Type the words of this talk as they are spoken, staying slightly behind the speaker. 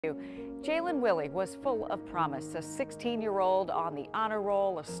Jaelynn Willey was full of promise, a 16-year-old on the honor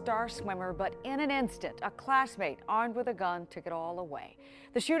roll, a star swimmer, but in an instant, a classmate armed with a gun took it all away.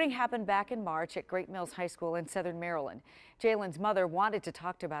 The shooting happened back in March at Great Mills High School in Southern Maryland. Jaelynn's mother wanted to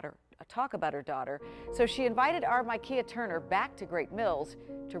talk about her daughter, so she invited our Micaiah Turner back to Great Mills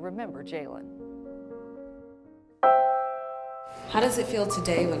to remember Jaelynn. How does it feel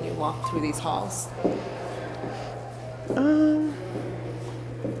today when you walk through these halls?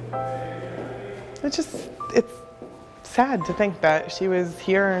 It's sad to think that she was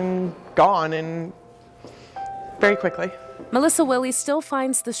here and gone and very quickly. Melissa Willey still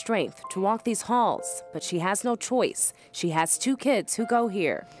finds the strength to walk these halls, but she has no choice. She has 2 kids who go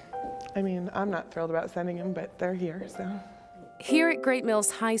here. I mean, I'm not thrilled about sending them, but they're here, so. Here at Great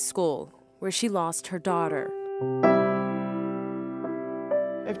Mills High School, where she lost her daughter.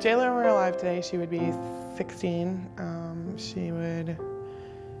 If Jaelynn were alive today, she would be 16. She would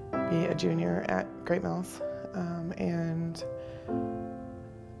be a junior at Great Mills, and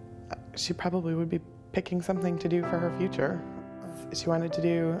she probably would be picking something to do for her future. She wanted to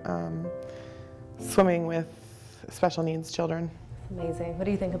do swimming with special needs children. Amazing. What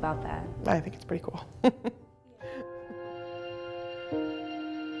do you think about that? I think it's pretty cool.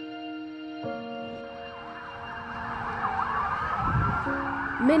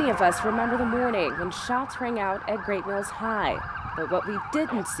 Many of us remember the morning when shots rang out at Great Mills High. But what we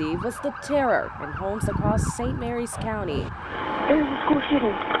didn't see was the terror in homes across St. Mary's County. There's a school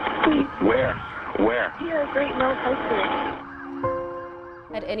shooting. Please. Where? Where? Here at Great Mills High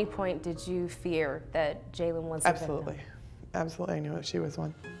School. At any point, did you fear that Jaelynn was Absolutely. Absolutely, I knew that she was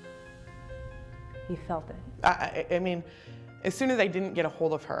one. You felt it? I mean, as soon as I didn't get a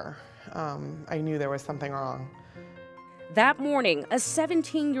hold of her, I knew there was something wrong. That morning, a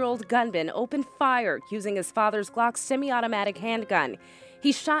 17-year-old gunman opened fire using his father's Glock semi-automatic handgun.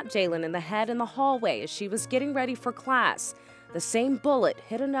 He shot Jaelynn in the head in the hallway as she was getting ready for class. The same bullet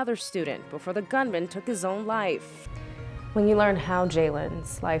hit another student before the gunman took his own life. When you learned how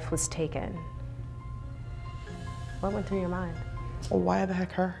Jaelynn's life was taken, what went through your mind? Well, why the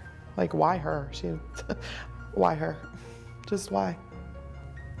heck her? Like, why her? Why her? Just why?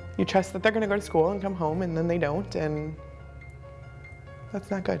 You trust that they're going to go to school and come home, and then they don't, and that's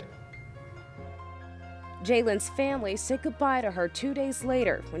not good. Jaelynn's family said goodbye to her 2 days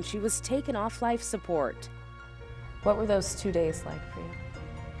later when she was taken off life support. What were those 2 days like for you?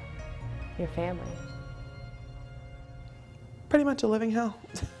 Your family? Pretty much a living hell.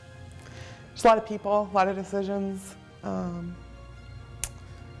 There's a lot of people, a lot of decisions.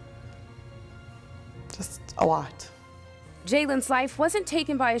 Just a lot. Jaelynn's life wasn't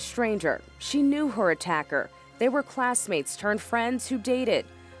taken by a stranger. She knew her attacker. They were classmates turned friends who dated.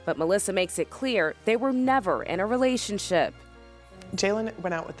 But Melissa makes it clear they were never in a relationship. Jaelynn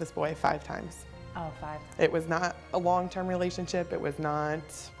went out with this boy 5 times. Oh, 5. It was not a long-term relationship. It was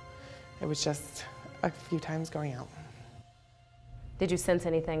just a few times going out. Did you sense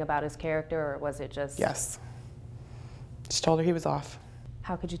anything about his character, or was it just? Yes. Just told her he was off.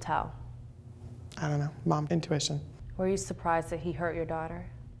 How could you tell? I don't know, mom intuition. Were you surprised that he hurt your daughter?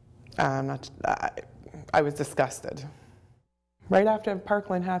 I was disgusted. Right after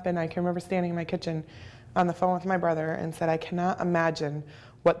Parkland happened, I can remember standing in my kitchen on the phone with my brother and said, I cannot imagine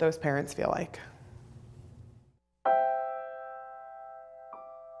what those parents feel like.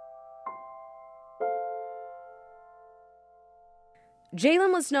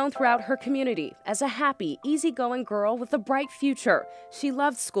 Jaelynn was known throughout her community as a happy, easygoing girl with a bright future. She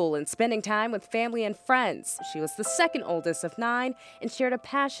loved school and spending time with family and friends. She was the second oldest of 9 and shared a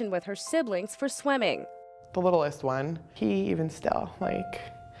passion with her siblings for swimming. The littlest one, he even still,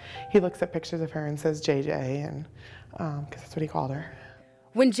 he looks at pictures of her and says JJ, and because that's what he called her.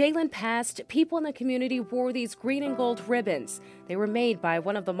 When Jaelynn passed, people in the community wore these green and gold ribbons. They were made by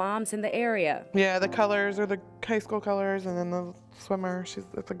one of the moms in the area. Yeah, the colors are the high school colors, and then the swimmer,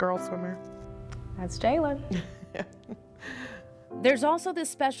 it's a girl swimmer. That's Jaelynn. Yeah. There's also this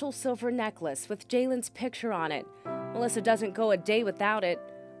special silver necklace with Jaelynn's picture on it. Melissa doesn't go a day without it.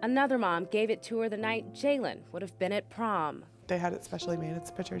 Another mom gave it to her the night Jaelynn would have been at prom. They had it specially made. It's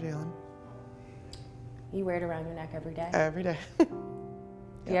a picture of Jaelynn. You wear it around your neck every day? Every day.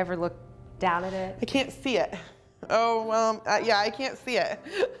 Do you ever look down at it? I can't see it. Oh, well, yeah, I can't see it.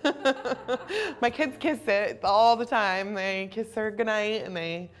 My kids kiss it all the time. They kiss her goodnight, and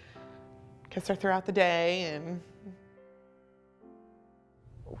they kiss her throughout the day. And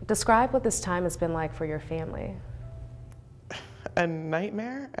describe what this time has been like for your family. A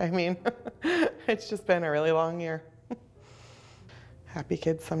nightmare? I mean, it's just been a really long year. Happy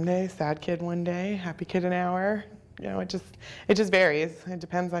kid some day, sad kid one day, happy kid an hour. You know, it just varies. It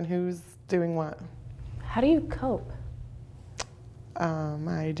depends on who's doing what. How do you cope?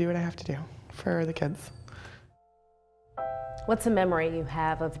 I do what I have to do for the kids. What's a memory you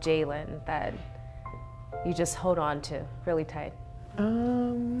have of Jaelynn that you just hold on to really tight?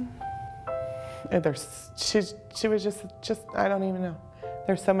 She was just I don't even know.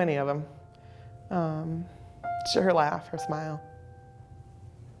 There's so many of them. Her laugh, her smile.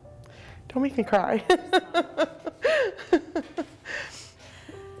 Don't make me cry.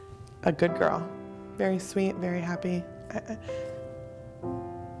 A good girl. Very sweet, very happy.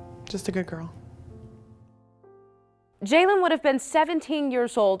 Just a good girl. Jaelynn would have been 17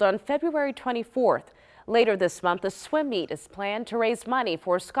 years old on February 24th. Later this month, a swim meet is planned to raise money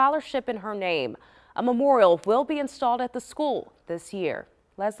for a scholarship in her name. A memorial will be installed at the school this year.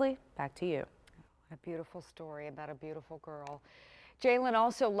 Leslie, back to you. A beautiful story about a beautiful girl. Jaelynn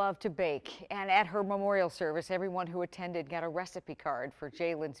also loved to bake, and at her memorial service, everyone who attended got a recipe card for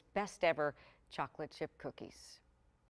Jaelynn's best ever chocolate chip cookies.